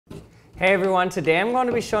Hey everyone, today I'm going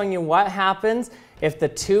to be showing you what happens if the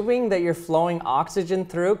tubing that you're flowing oxygen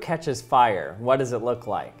through catches fire. What does it look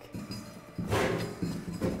like?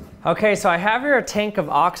 Okay, so I have here a tank of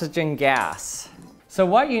oxygen gas. So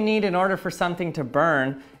what you need in order for something to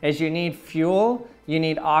burn is you need fuel, you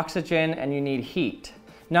need oxygen, and you need heat.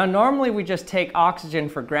 Now normally we just take oxygen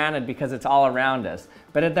for granted because it's all around us,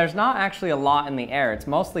 but there's not actually a lot in the air, it's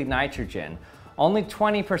mostly nitrogen. Only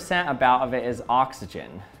 20% about of it is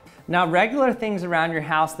oxygen. Now regular things around your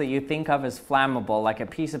house that you think of as flammable, like a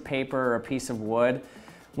piece of paper or a piece of wood,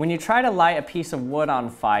 when you try to light a piece of wood on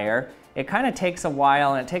fire, it kind of takes a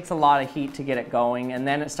while and it takes a lot of heat to get it going, and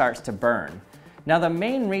then it starts to burn. Now the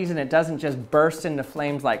main reason it doesn't just burst into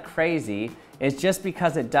flames like crazy is just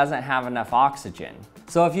because it doesn't have enough oxygen.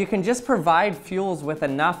 So if you can just provide fuels with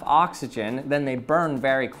enough oxygen, then they burn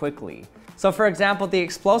very quickly. So for example, the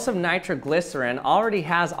explosive nitroglycerin already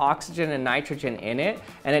has oxygen and nitrogen in it,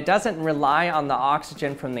 and it doesn't rely on the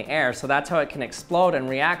oxygen from the air, so that's how it can explode and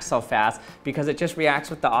react so fast, because it just reacts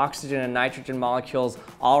with the oxygen and nitrogen molecules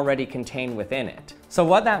already contained within it. So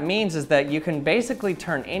what that means is that you can basically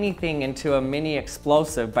turn anything into a mini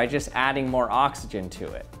explosive by just adding more oxygen to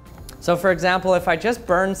it. So for example, if I just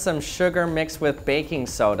burn some sugar mixed with baking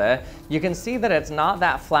soda, you can see that it's not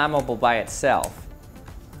that flammable by itself.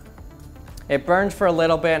 It burns for a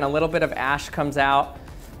little bit and a little bit of ash comes out,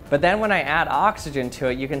 but then when I add oxygen to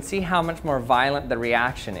it, you can see how much more violent the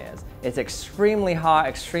reaction is. It's extremely hot,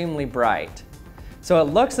 extremely bright. So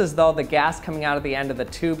it looks as though the gas coming out of the end of the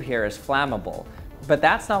tube here is flammable, but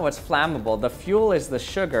that's not what's flammable. The fuel is the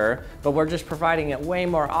sugar, but we're just providing it way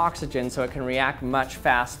more oxygen so it can react much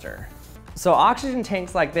faster. So oxygen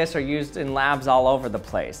tanks like this are used in labs all over the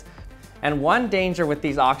place. And one danger with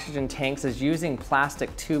these oxygen tanks is using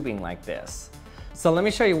plastic tubing like this. So let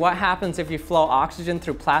me show you what happens if you flow oxygen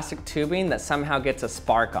through plastic tubing that somehow gets a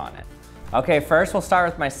spark on it. Okay, first we'll start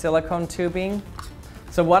with my silicone tubing.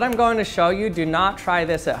 So what I'm going to show you, do not try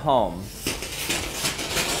this at home.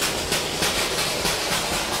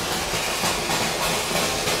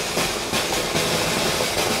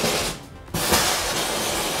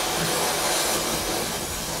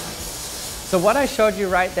 So what I showed you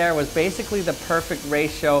right there was basically the perfect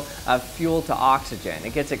ratio of fuel to oxygen.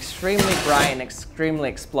 It gets extremely bright and extremely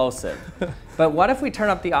explosive. But what if we turn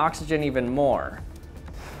up the oxygen even more?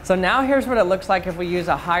 So now here's what it looks like if we use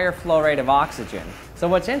a higher flow rate of oxygen. So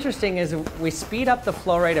what's interesting is if we speed up the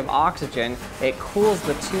flow rate of oxygen, it cools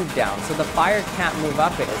the tube down, so the fire can't move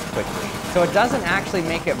up it as quickly. So it doesn't actually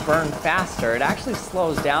make it burn faster, it actually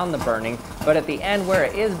slows down the burning, but at the end where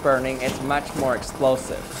it is burning, it's much more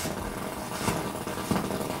explosive.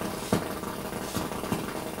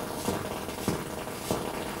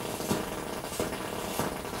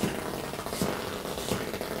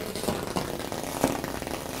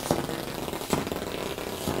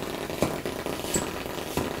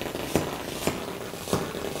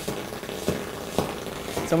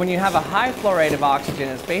 So when you have a high flow rate of oxygen,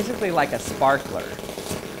 it's basically like a sparkler.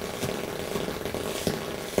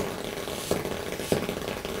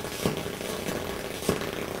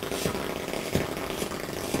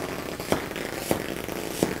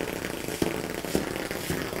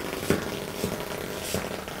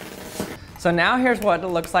 So now here's what it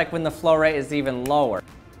looks like when the flow rate is even lower.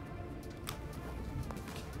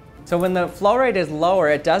 So when the flow rate is lower,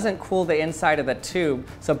 it doesn't cool the inside of the tube.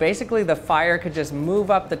 So basically the fire could just move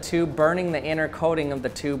up the tube, burning the inner coating of the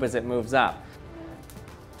tube as it moves up.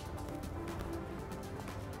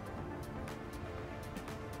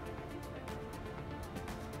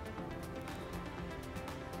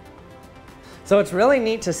 So it's really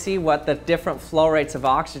neat to see what the different flow rates of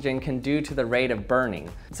oxygen can do to the rate of burning.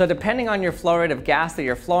 So depending on your flow rate of gas that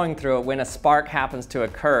you're flowing through it, when a spark happens to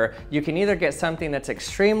occur, you can either get something that's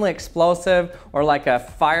extremely explosive or like a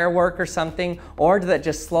firework or something, or that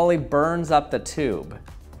just slowly burns up the tube.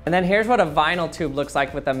 And then here's what a vinyl tube looks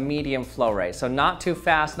like with a medium flow rate. So not too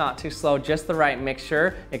fast, not too slow, just the right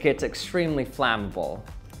mixture. It gets extremely flammable.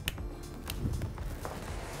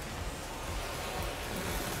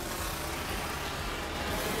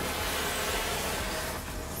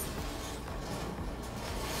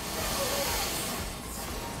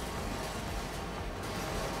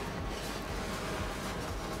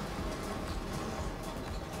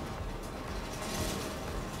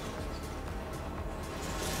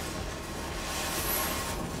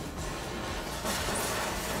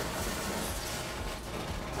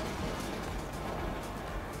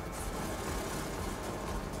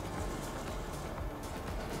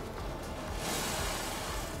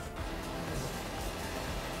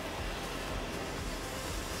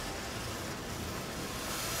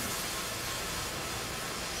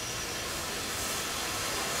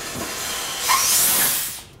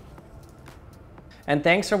 And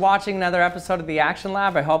thanks for watching another episode of the Action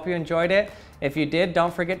Lab. I hope you enjoyed it. If you did,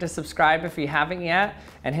 don't forget to subscribe if you haven't yet,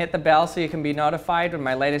 and hit the bell so you can be notified when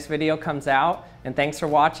my latest video comes out. And thanks for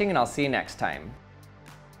watching, and I'll see you next time.